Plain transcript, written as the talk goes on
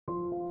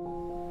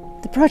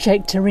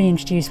project to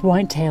reintroduce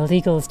white-tailed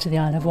eagles to the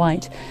Isle of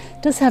Wight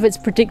does have its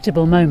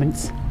predictable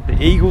moments.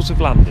 The eagles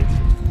have landed.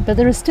 But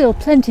there are still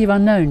plenty of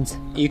unknowns.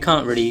 You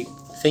can't really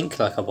think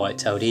like a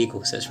white-tailed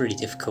eagle, so it's really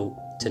difficult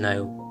to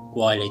know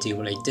why they do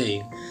what they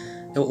do.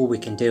 All we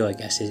can do, I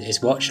guess,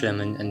 is watch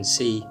them and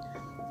see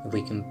if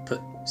we can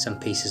put some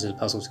pieces of the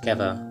puzzle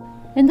together.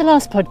 In the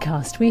last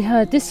podcast, we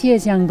heard this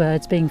year's young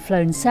birds being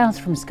flown south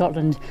from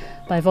Scotland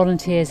by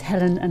volunteers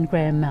Helen and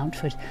Graham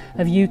Mountford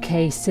of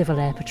UK Civil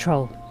Air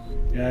Patrol.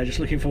 Yeah, just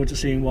looking forward to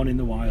seeing one in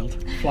the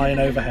wild, flying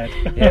overhead.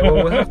 Yeah, well,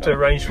 we'll have to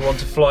arrange for one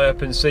to fly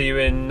up and see you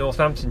in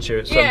Northamptonshire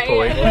at some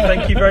point. Yeah. Well,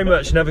 thank you very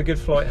much and have a good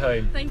flight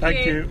home.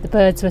 Thank you. The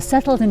birds were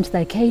settled into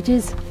their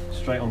cages.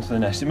 Straight onto the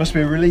nest. It must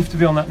be a relief to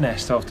be on that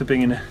nest after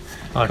being in a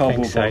cardboard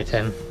box. I think so,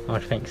 Tim. I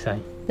think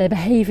so. Their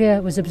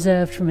behaviour was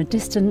observed from a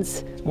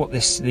distance. What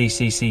these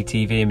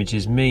CCTV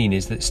images mean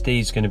is that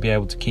Steve's going to be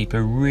able to keep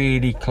a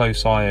really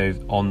close eye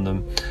on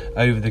them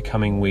over the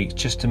coming weeks,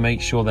 just to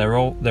make sure they're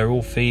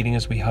all feeding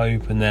as we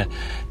hope and they're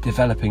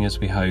developing as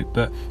we hope.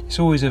 But it's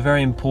always a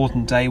very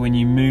important day when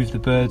you move the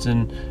birds,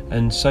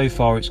 and so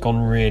far it's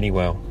gone really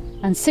well.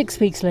 And 6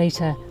 weeks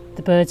later,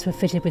 the birds were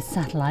fitted with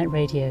satellite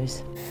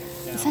radios.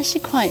 It's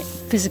actually quite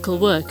physical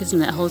work,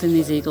 isn't it, holding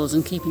these eagles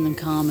and keeping them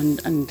calm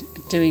and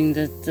doing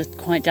the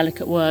quite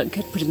delicate work,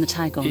 putting the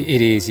tag on. It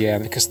is, yeah,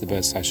 because the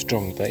bird's so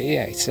strong. But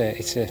yeah, it's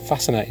a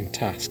fascinating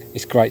task.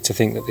 It's great to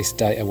think that this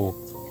data will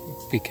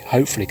be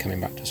hopefully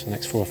coming back to us for the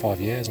next 4 or 5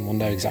 years, and we'll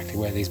know exactly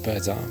where these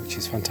birds are, which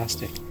is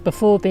fantastic.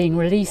 Before being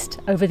released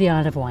over the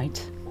Isle of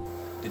Wight.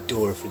 The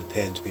door for the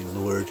pen's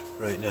been lowered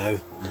right now.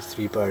 The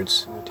 3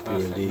 birds are to be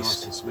released.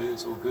 Nice and smooth,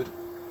 it's all good.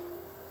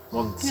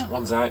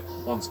 One's out,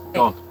 one's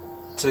gone.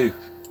 2.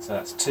 So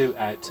that's 2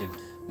 out, 2.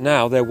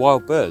 Now they're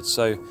wild birds,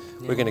 so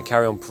we're going to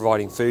carry on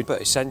providing food,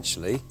 but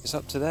essentially it's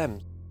up to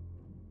them.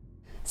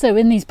 So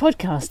in these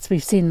podcasts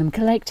we've seen them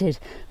collected,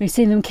 we've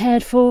seen them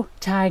cared for,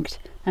 tagged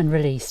and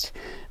released.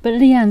 But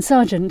Leanne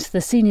Sargent,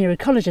 the senior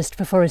ecologist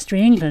for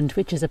Forestry England,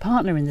 which is a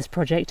partner in this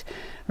project,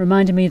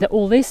 reminded me that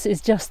all this is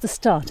just the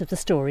start of the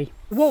story.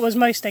 What was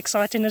most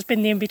exciting has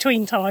been the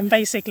in-between time,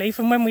 basically,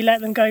 from when we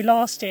let them go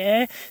last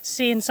year.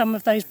 Seeing some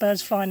of those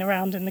birds flying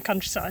around in the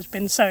countryside has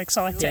been so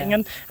exciting.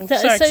 Yeah. And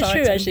that is so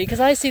true, actually, because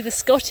I see the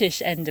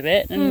Scottish end of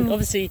it, and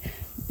obviously,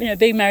 you know,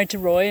 being married to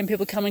Roy, and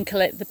people come and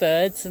collect the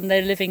birds, and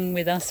they're living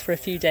with us for a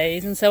few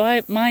days, and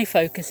so my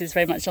focus is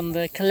very much on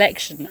the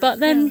collection. But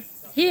then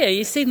here,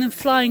 you've seen them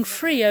flying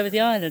free over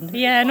the island.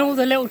 Yeah, and all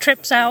the little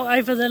trips out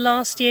over the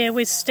last year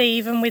with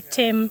Steve and with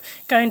Tim,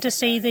 going to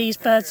see these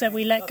birds that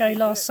we let go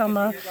last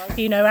summer,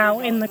 you know,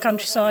 out in the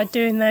countryside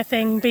doing their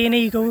thing, being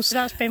eagles.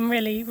 That's been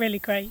really, really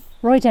great.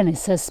 Roy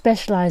Dennis has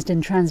specialised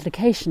in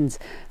translocations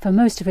for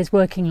most of his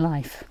working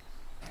life.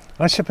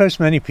 I suppose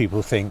many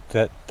people think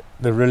that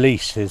the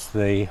release is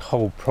the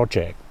whole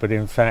project, but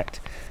in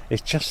fact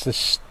it's just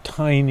the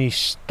tiny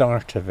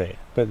start of it.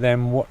 But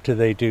then what do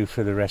they do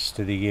for the rest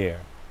of the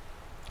year?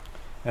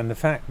 And the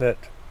fact that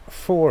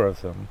 4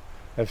 of them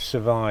have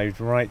survived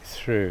right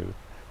through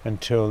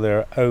until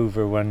they're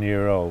over 1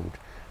 year old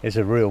is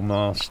a real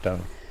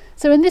milestone.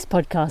 So in this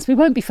podcast we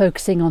won't be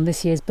focusing on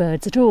this year's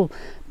birds at all,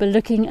 but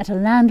looking at a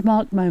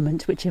landmark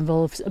moment which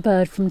involves a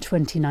bird from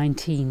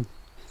 2019.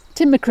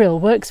 Tim McCrill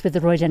works with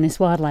the Roy Dennis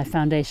Wildlife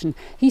Foundation.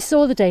 He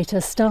saw the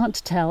data start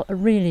to tell a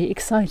really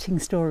exciting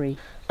story.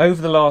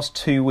 Over the last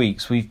 2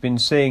 weeks we've been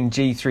watching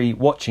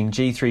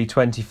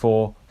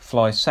G324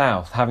 fly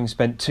south, having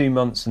spent 2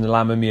 months in the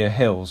Lammermuir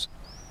Hills.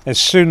 As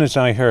soon as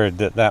I heard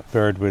that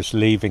bird was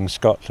leaving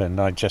Scotland,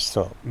 I just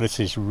thought, this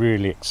is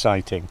really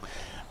exciting,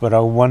 but I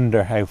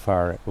wonder how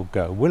far it will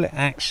go. Will it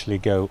actually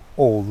go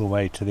all the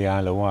way to the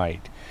Isle of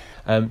Wight?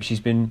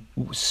 She's been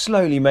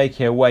slowly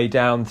making her way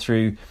down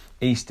through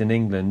eastern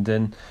England,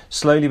 and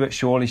slowly but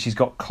surely she's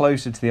got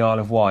closer to the Isle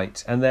of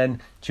Wight, and then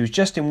she was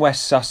just in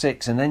West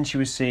Sussex, and then she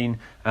was seen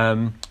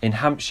in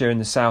Hampshire in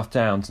the South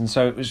Downs, and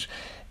so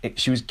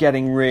she was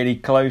getting really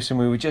close, and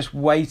we were just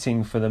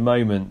waiting for the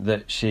moment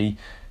that she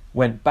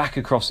went back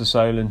across the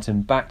Solent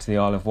and back to the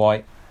Isle of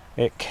Wight.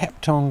 It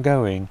kept on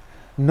going,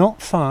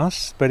 not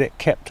fast, but it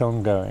kept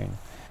on going.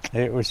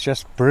 It was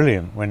just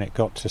brilliant when it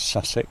got to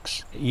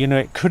Sussex. You know,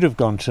 it could have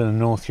gone to the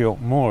North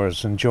York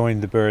Moors and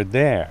joined the bird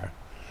there,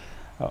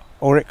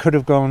 or it could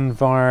have gone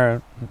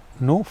via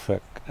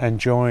Norfolk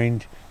and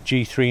joined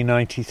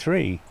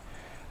G393,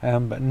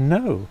 but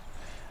no.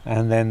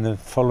 And then the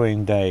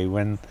following day,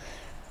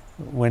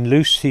 when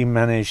Lucy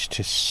managed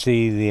to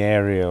see the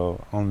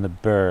aerial on the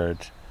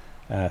bird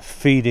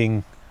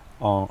feeding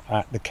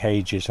at the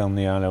cages on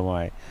the Isle of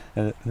Wight,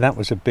 that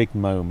was a big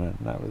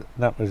moment.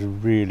 That was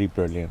really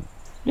brilliant.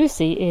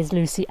 Lucy is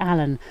Lucy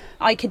Allen.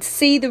 I could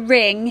see the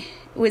ring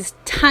was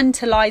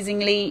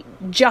tantalisingly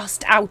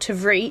just out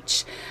of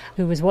reach.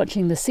 Who was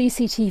watching the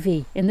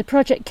CCTV in the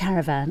Project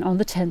Caravan on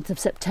the 10th of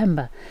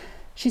September.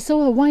 She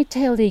saw a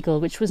white-tailed eagle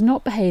which was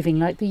not behaving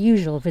like the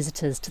usual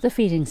visitors to the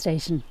feeding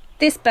station.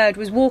 This bird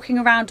was walking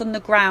around on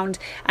the ground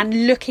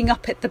and looking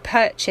up at the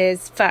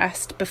perches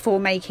first before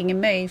making a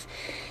move.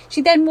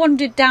 She then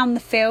wandered down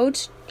the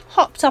field,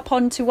 hopped up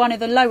onto one of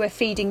the lower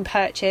feeding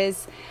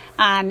perches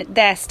and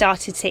there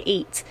started to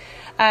eat.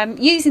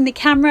 Using the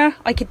camera,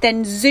 I could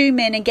then zoom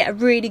in and get a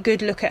really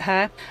good look at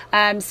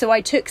her. So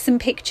I took some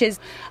pictures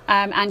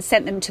and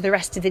sent them to the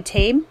rest of the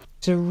team.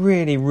 It's a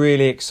really,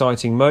 really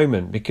exciting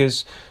moment,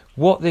 because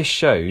what this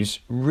shows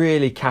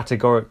really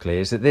categorically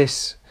is that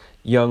this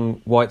young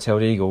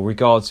white-tailed eagle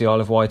regards the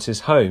Isle of Wight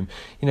as home.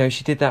 You know,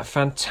 she did that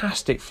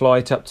fantastic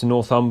flight up to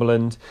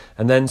Northumberland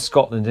and then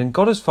Scotland and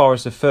got as far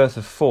as the Firth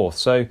of Forth.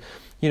 So,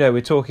 you know,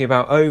 we're talking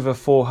about over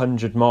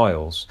 400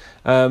 miles.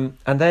 And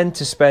then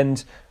to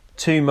spend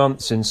 2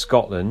 months in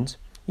Scotland,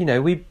 you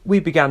know, we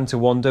began to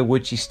wonder,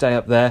 would she stay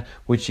up there?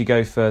 Would she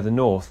go further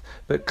north?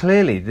 But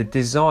clearly the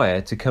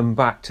desire to come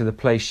back to the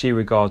place she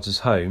regards as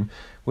home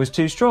was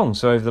too strong.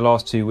 So over the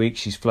last 2 weeks,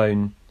 she's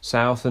flown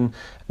south, and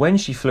when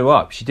she flew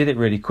up, she did it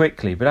really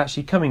quickly, but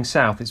actually coming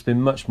south, it's been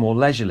much more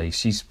leisurely.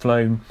 She's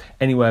flown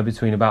anywhere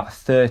between about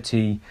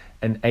 30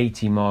 and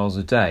 80 miles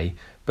a day.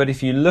 But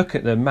if you look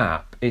at the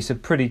map, it's a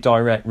pretty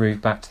direct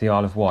route back to the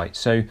Isle of Wight.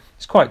 So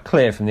it's quite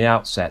clear from the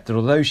outset that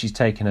although she's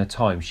taken her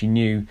time, she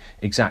knew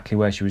exactly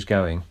where she was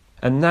going.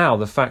 And now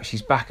the fact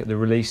she's back at the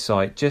release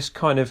site just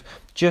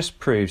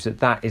proves that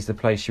that is the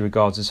place she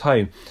regards as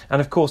home.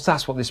 And of course,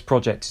 that's what this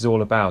project is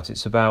all about.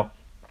 It's about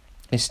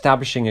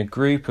establishing a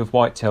group of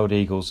white-tailed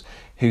eagles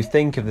who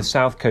think of the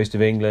south coast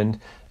of England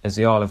as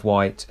the Isle of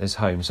Wight as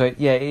home. So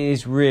yeah, it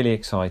is really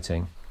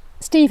exciting.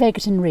 Steve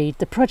Egerton-Reid,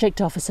 the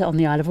project officer on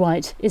the Isle of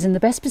Wight, is in the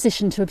best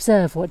position to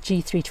observe what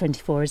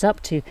G324 is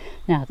up to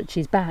now that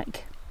she's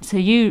back. So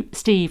you,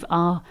 Steve,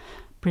 are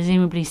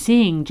presumably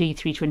seeing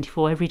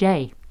G324 every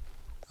day.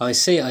 I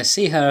see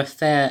her a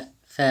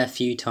fair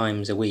few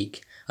times a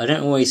week. I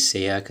don't always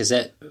see her because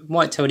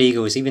white-tailed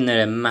eagles, even though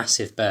they're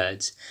massive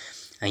birds,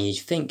 and you'd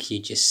think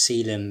you'd just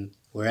see them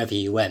wherever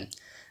you went,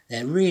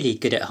 they're really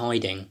good at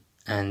hiding,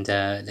 and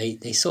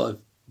they sort of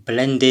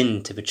blend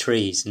into the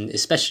trees, and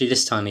especially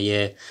this time of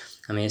year.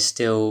 I mean, it's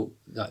still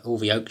like all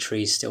the oak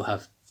trees still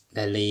have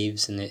their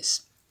leaves, and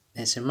it's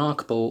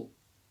remarkable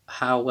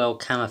how well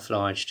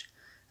camouflaged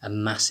a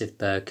massive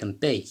bird can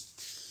be.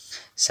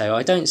 So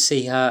I don't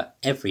see her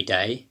every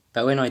day,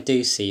 but when I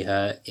do see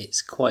her,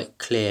 it's quite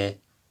clear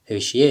who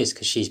she is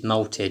because she's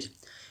molted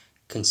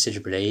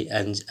considerably,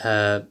 and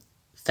her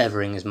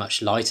feathering is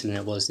much lighter than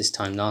it was this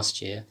time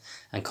last year,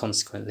 and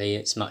consequently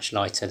it's much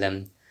lighter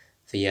than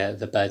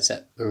the birds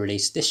that were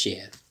released this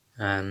year.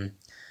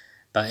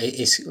 But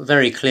it's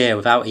very clear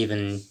without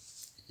even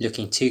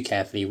looking too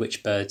carefully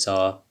which birds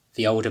are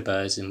the older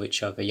birds and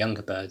which are the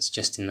younger birds,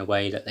 just in the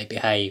way that they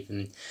behave.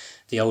 And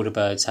the older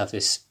birds have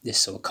this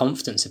sort of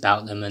confidence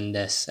about them, and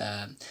this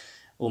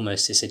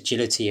almost this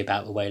agility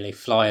about the way they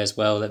fly as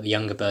well that the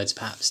younger birds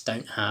perhaps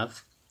don't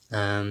have.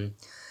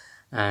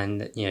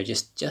 And you know,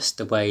 just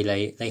the way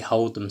they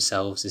hold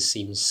themselves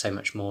seems so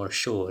much more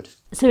assured.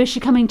 So is she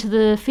coming to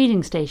the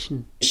feeding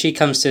station? She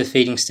comes to the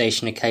feeding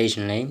station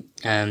occasionally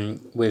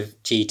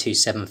with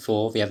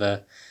G274,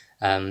 the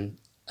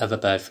other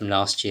bird from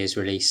last year's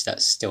release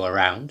that's still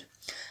around.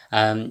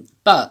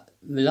 But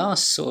the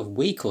last sort of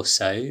week or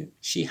so,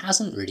 she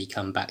hasn't really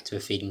come back to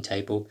a feeding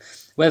table.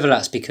 Whether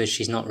that's because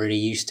she's not really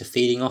used to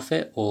feeding off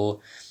it or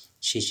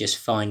she's just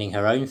finding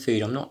her own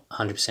food, I'm not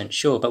 100%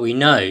 sure. But we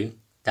know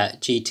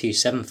that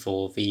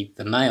G274,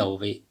 the male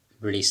we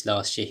released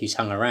last year who's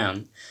hung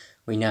around,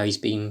 we know he's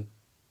been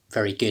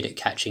very good at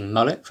catching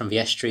mullet from the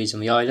estuaries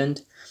on the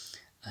island,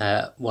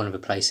 one of the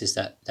places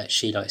that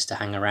she likes to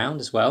hang around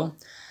as well.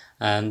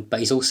 But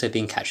he's also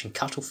been catching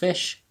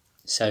cuttlefish,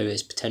 so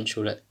it's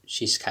potential that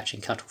she's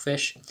catching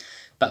cuttlefish.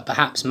 But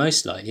perhaps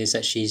most likely is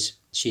that she's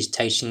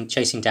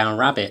chasing down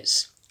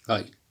rabbits,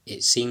 like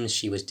it seems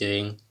she was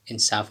doing in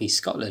southeast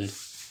Scotland.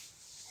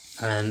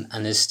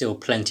 And there's still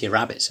plenty of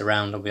rabbits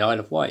around on the Isle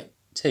of Wight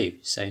too.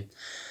 So,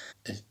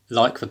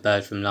 like the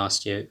bird from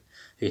last year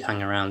who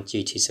hung around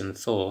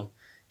G274,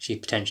 she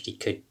potentially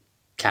could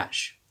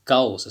catch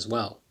gulls as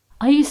well.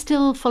 Are you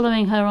still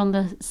following her on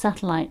the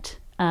satellite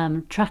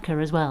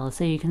tracker as well,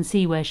 so you can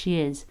see where she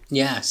is?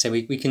 Yeah, so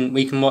we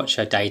can watch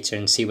her data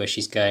and see where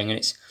she's going,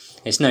 and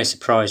it's no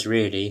surprise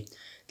really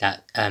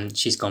that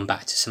she's gone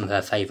back to some of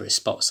her favourite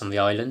spots on the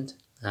island.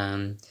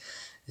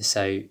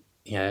 So.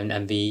 You know,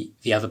 and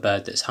the other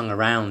bird that's hung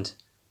around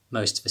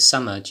most of the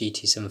summer,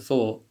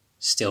 G274,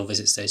 still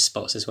visits those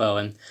spots as well.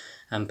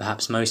 And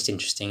perhaps most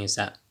interesting is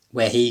that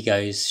where he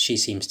goes, she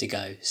seems to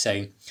go.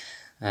 So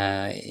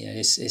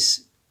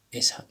it's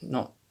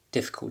not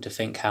difficult to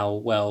think how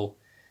well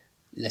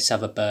this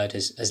other bird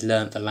has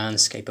learnt the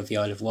landscape of the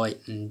Isle of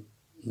Wight, and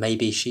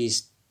maybe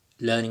she's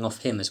learning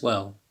off him as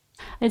well.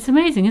 It's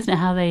amazing, isn't it,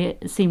 how they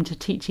seem to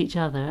teach each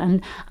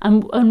other.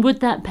 And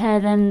would that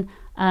pair then...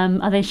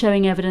 are they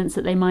showing evidence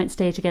that they might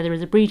stay together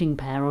as a breeding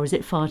pair, or is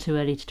it far too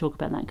early to talk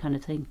about that kind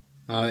of thing?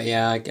 Oh,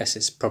 yeah, I guess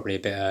it's probably a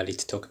bit early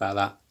to talk about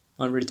that.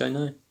 I really don't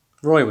know.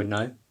 Roy would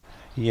know.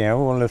 Yeah,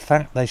 well, the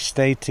fact they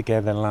stayed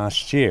together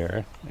last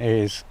year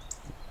is,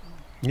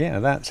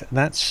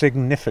 that's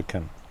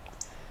significant.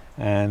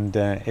 And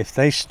if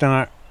they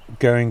start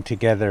going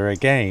together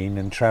again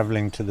and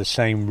travelling to the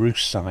same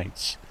roost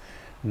sites,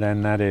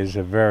 then that is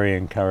a very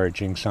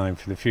encouraging sign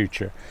for the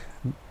future.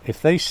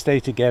 If they stay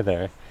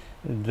together,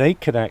 they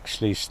could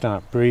actually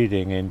start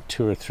breeding in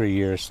 2 or 3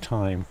 years'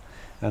 time,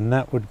 and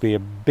that would be a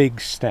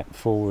big step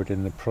forward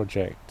in the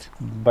project.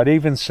 But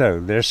even so,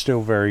 they're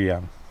still very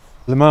young.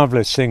 The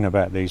marvellous thing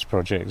about these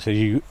projects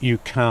is you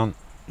can't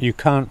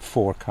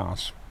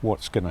forecast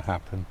what's going to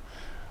happen.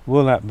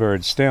 Will that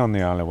bird stay on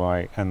the Isle of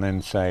Wight and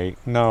then say,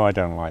 no, I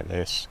don't like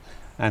this,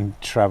 and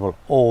travel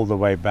all the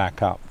way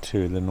back up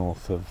to the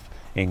north of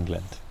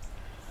England?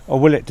 Or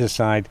will it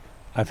decide,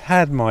 I've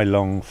had my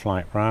long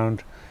flight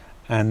round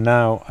and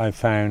now I've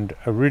found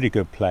a really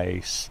good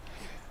place.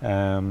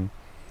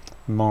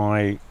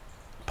 My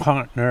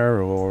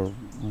partner, or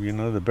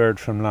the bird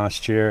from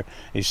last year,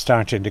 is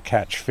starting to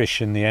catch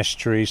fish in the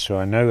estuary, so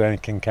I know I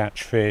can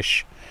catch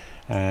fish,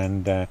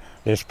 and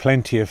there's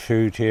plenty of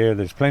food here,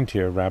 there's plenty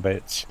of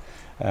rabbits,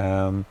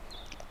 and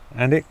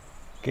it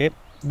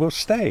will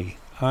stay.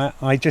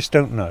 I just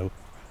don't know.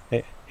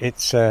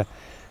 It's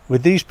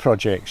with these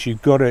projects,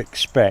 you've got to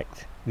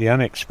expect the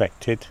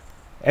unexpected.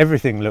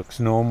 Everything looks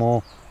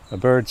normal, a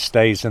bird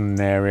stays in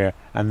an area,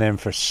 and then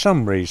for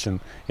some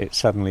reason it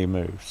suddenly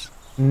moves.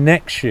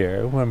 Next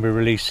year, when we're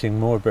releasing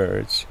more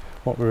birds,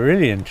 what we're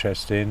really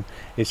interested in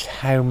is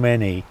how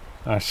many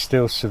are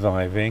still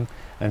surviving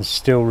and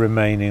still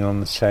remaining on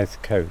the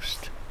south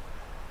coast.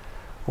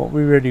 What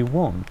we really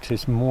want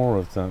is more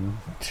of them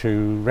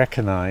to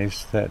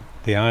recognise that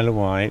the Isle of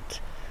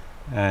Wight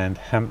and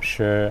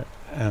Hampshire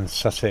and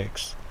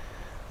Sussex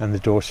and the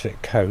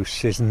Dorset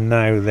coast is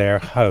now their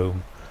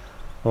home,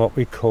 what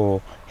we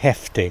call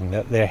hefting,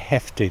 that they're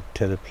hefted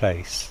to the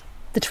place.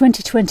 The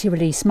 2020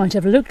 release might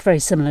have looked very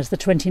similar to the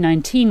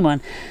 2019 one,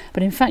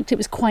 but in fact it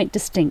was quite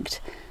distinct,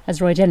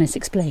 as Roy Dennis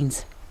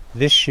explains.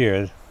 This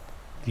year,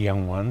 the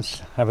young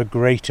ones have a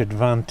great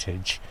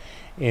advantage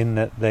in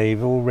that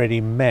they've already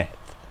met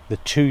the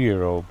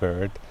 2-year-old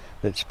bird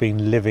that's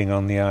been living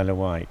on the Isle of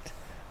Wight.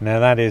 Now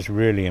that is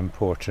really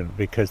important,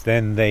 because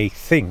then they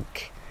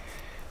think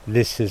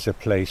this is a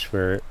place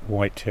where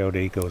white-tailed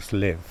eagles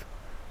live.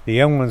 The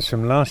young ones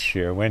from last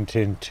year went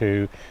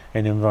into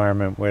an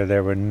environment where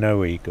there were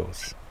no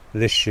eagles.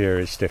 This year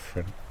is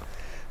different.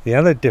 The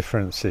other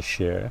difference this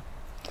year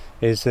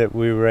is that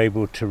we were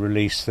able to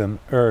release them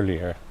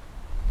earlier.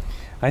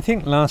 I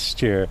think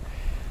last year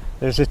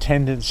there's a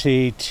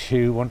tendency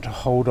to want to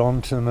hold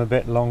on to them a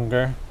bit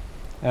longer,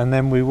 and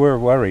then we were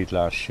worried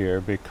last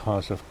year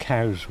because of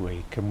Cows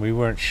Week, and we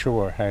weren't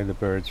sure how the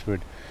birds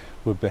would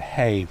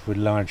behave with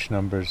large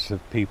numbers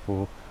of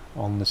people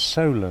on the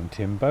Solent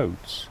in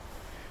boats.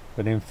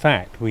 But in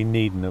fact, we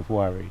needn't have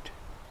worried.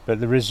 But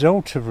the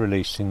result of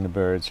releasing the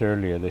birds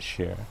earlier this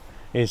year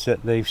is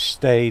that they've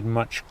stayed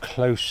much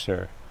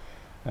closer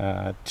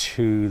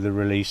to the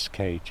release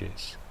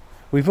cages.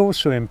 We've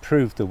also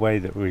improved the way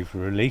that we've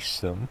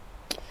released them,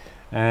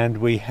 and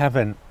we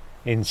haven't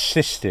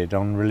insisted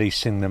on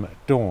releasing them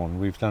at dawn.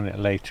 We've done it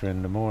later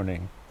in the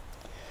morning.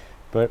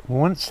 But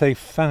once they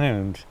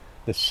found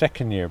the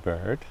second-year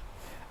bird,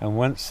 and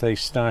once they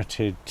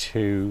started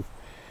to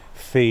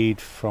feed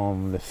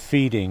from the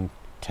feeding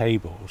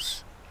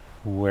tables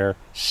where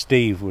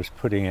Steve was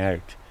putting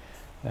out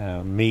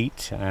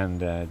meat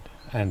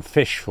and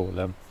fish for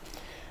them,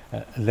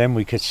 then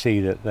we could see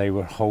that they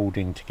were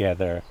holding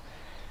together.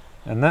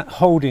 And that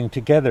holding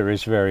together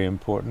is very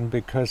important,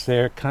 because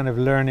they're kind of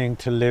learning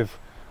to live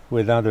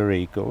with other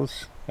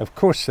eagles. Of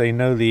course they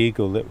know the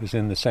eagle that was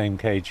in the same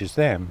cage as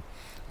them,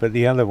 but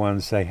the other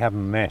ones they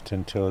haven't met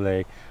until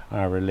they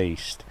are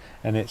released.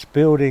 And it's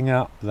building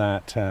up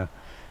that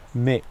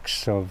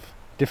mix of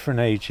different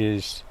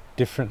ages,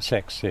 different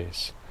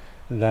sexes,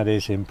 that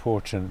is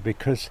important,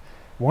 because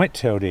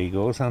white-tailed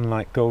eagles,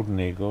 unlike golden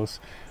eagles,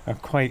 are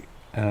quite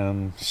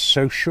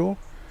social.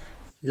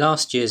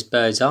 Last year's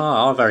birds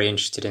are very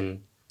interested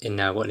in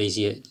what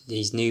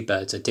these new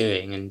birds are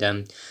doing,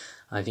 and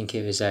I think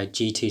it was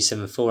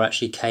G274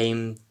 actually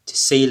came to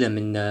see them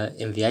in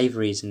the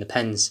aviaries and the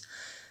pens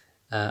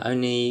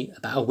only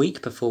about a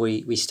week before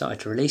we started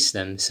to release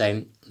them.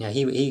 So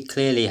he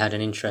clearly had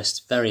an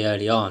interest very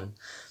early on,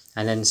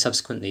 and then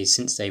subsequently,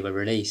 since they were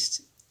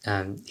released,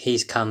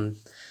 he's come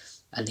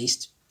at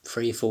least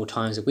 3 or 4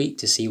 times a week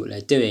to see what they're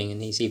doing,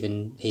 and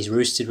he's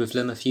roosted with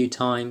them a few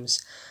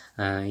times.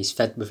 He's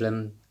fed with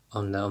them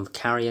on the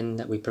carrion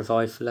that we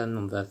provide for them,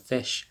 on the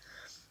fish,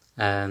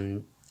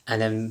 and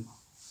then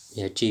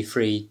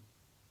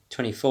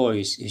G324,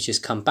 who's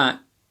just come back,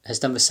 has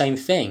done the same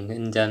thing,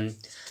 and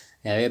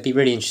it'd be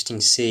really interesting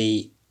to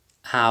see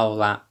how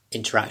that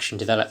interaction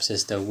develops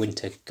as the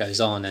winter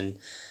goes on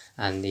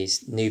and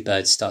these new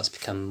birds start to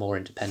become more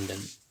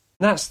independent.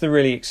 That's the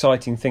really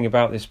exciting thing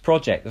about this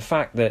project, the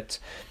fact that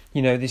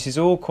this is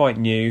all quite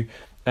new,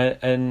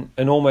 and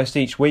almost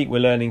each week we're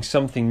learning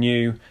something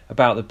new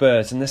about the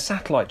birds, and the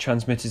satellite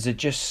transmitters are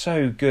just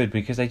so good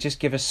because they just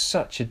give us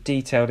such a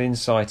detailed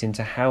insight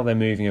into how they're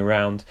moving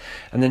around,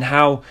 and then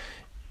how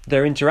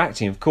they're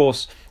interacting. Of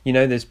course, you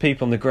know, there's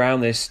people on the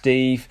ground, there's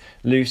Steve,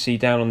 Lucy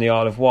down on the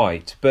Isle of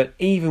Wight, but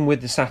even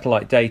with the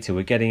satellite data,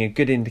 we're getting a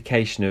good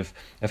indication of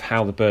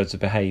how the birds are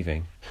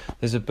behaving.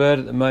 There's a bird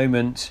at the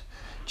moment,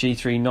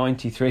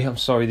 G393, I'm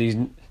sorry, these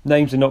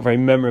names are not very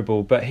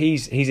memorable, but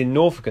he's in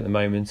Norfolk at the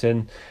moment,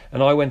 and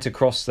I went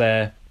across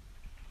there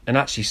and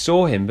actually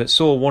saw him, but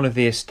saw one of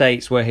the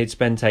estates where he'd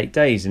spent 8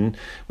 days, and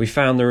we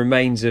found the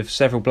remains of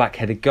several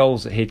black-headed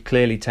gulls that he'd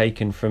clearly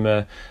taken from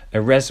a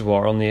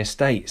reservoir on the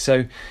estate.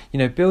 So, you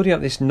know, building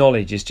up this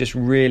knowledge is just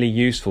really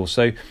useful.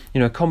 So, you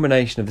know, a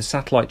combination of the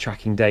satellite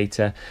tracking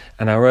data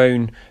and our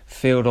own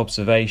field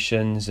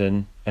observations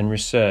and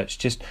research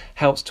just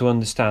helps to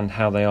understand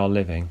how they are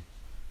living.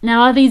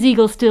 Now, are these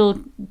eagles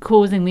still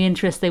causing the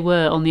interest they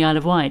were on the Isle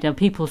of Wight? Are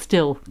people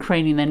still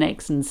craning their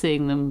necks and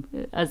seeing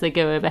them as they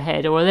go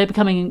overhead, or are they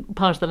becoming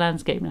part of the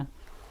landscape now?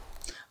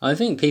 I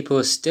think people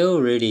are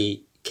still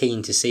really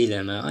keen to see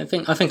them. I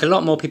think a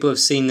lot more people have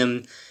seen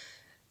them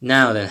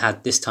now than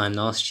had this time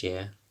last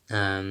year.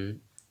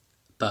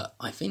 But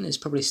I think there's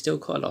probably still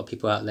quite a lot of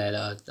people out there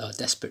that are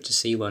desperate to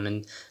see one,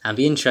 and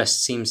the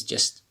interest seems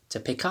just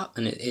to pick up,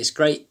 and it's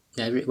great.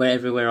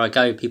 Everywhere I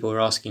go, people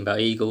are asking about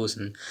eagles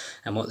and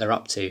what they're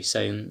up to. So,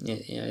 you know,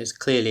 there's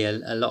clearly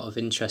a lot of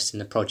interest in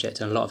the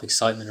project and a lot of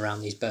excitement around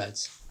these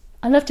birds.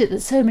 I loved it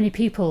that so many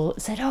people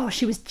said, oh,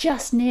 she was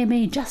just near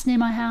me, just near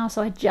my house,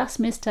 I just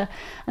missed her.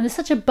 And there's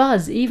such a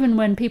buzz, even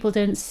when people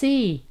don't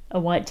see a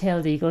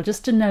white-tailed eagle,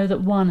 just to know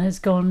that one has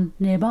gone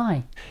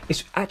nearby.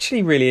 It's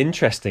actually really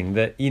interesting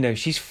that, you know,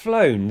 she's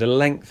flown the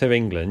length of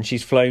England.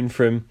 She's flown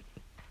from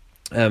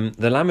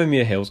the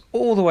Lammermuir Hills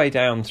all the way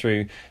down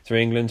through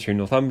England, through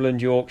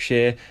Northumberland,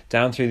 Yorkshire,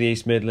 down through the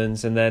East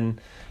Midlands, and then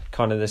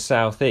kind of the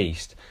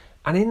southeast.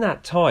 And in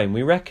that time,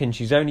 we reckon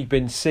she's only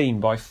been seen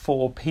by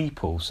 4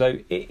 people. So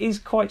it is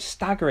quite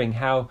staggering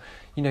how,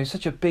 you know,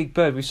 such a big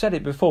bird, we've said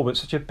it before, but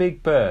such a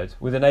big bird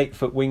with an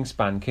 8-foot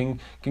wingspan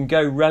can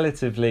go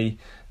relatively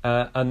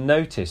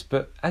unnoticed.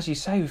 But as you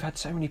say, we've had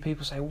so many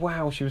people say,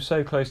 wow, she was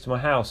so close to my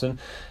house. And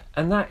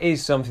that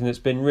is something that's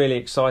been really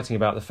exciting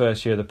about the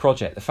first year of the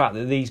project, the fact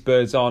that these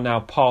birds are now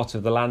part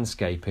of the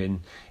landscape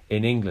in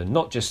England,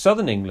 not just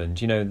southern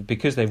England, you know,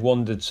 because they've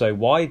wandered so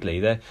widely,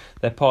 they're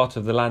part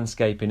of the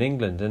landscape in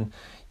England. And,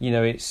 you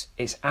know, it's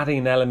adding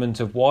an element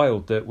of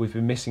wild that we've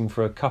been missing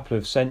for a couple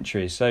of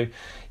centuries. So,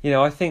 you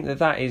know, I think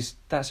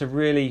that's a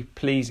really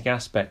pleasing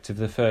aspect of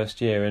the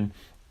first year, and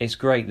it's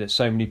great that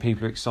so many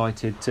people are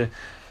excited to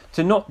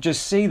not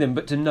just see them,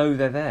 but to know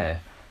they're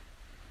there.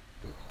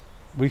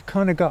 We've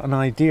kind of got an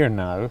idea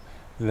now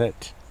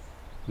that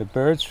the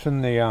birds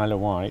from the Isle of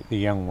Wight, the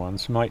young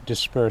ones, might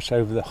disperse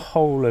over the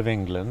whole of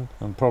England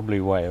and probably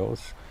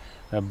Wales,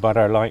 but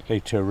are likely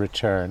to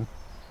return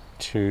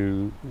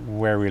to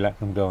where we let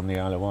them go on the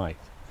Isle of Wight.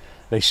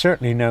 They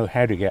certainly know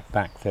how to get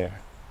back there.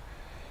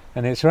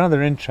 And it's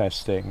rather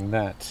interesting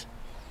that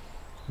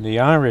the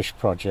Irish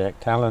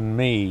project, Alan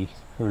Mee,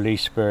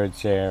 released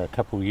birds there a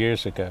couple of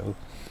years ago,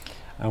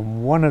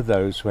 and one of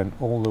those went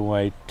all the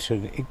way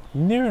to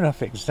near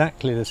enough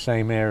exactly the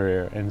same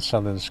area in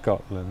southern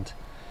Scotland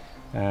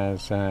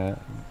as our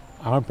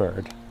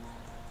bird.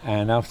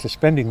 And after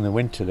spending the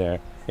winter there,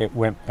 it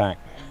went back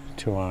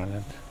to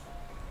Ireland.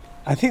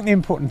 I think the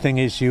important thing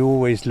is you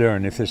always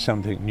learn if there's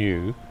something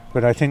new,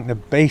 but I think the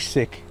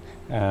basic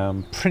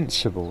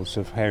principles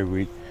of how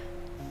we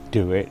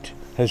do it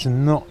has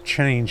not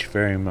changed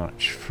very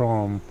much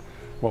from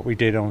what we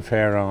did on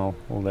Fair Isle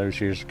all those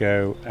years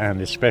ago,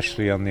 and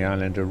especially on the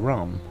island of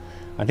Rum.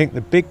 I think the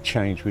big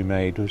change we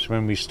made was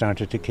when we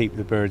started to keep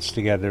the birds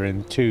together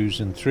in 2s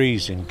and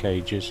 3s in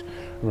cages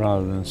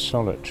rather than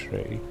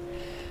solitary.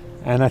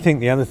 And I think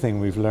the other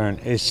thing we've learned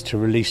is to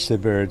release the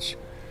birds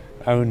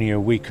only a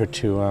week or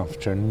 2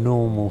 after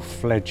normal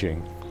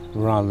fledging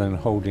rather than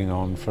holding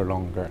on for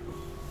longer.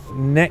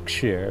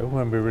 Next year,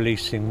 when we're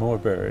releasing more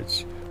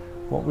birds,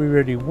 what we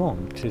really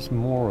want is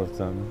more of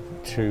them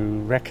to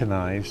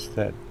recognise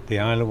that the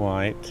Isle of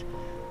Wight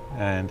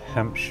and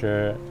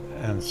Hampshire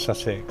and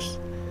Sussex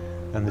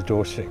and the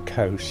Dorset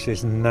coast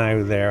is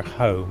now their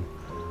home,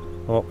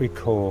 what we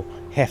call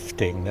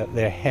hefting, that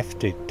they're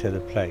hefted to the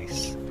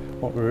place.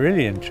 What we're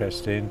really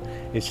interested in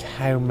is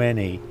how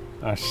many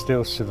are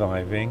still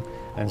surviving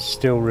and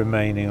still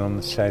remaining on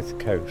the south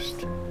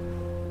coast.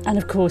 And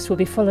of course we'll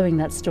be following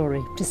that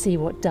story to see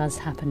what does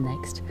happen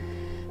next.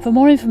 For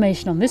more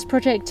information on this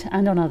project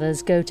and on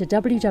others, go to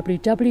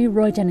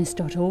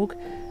www.roydennis.org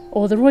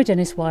or the Roy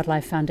Dennis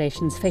Wildlife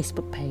Foundation's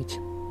Facebook page.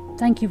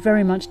 Thank you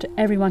very much to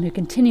everyone who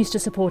continues to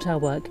support our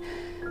work.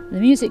 The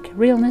music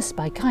Realness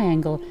by Kai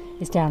Engel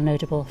is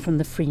downloadable from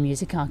the Free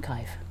Music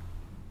Archive.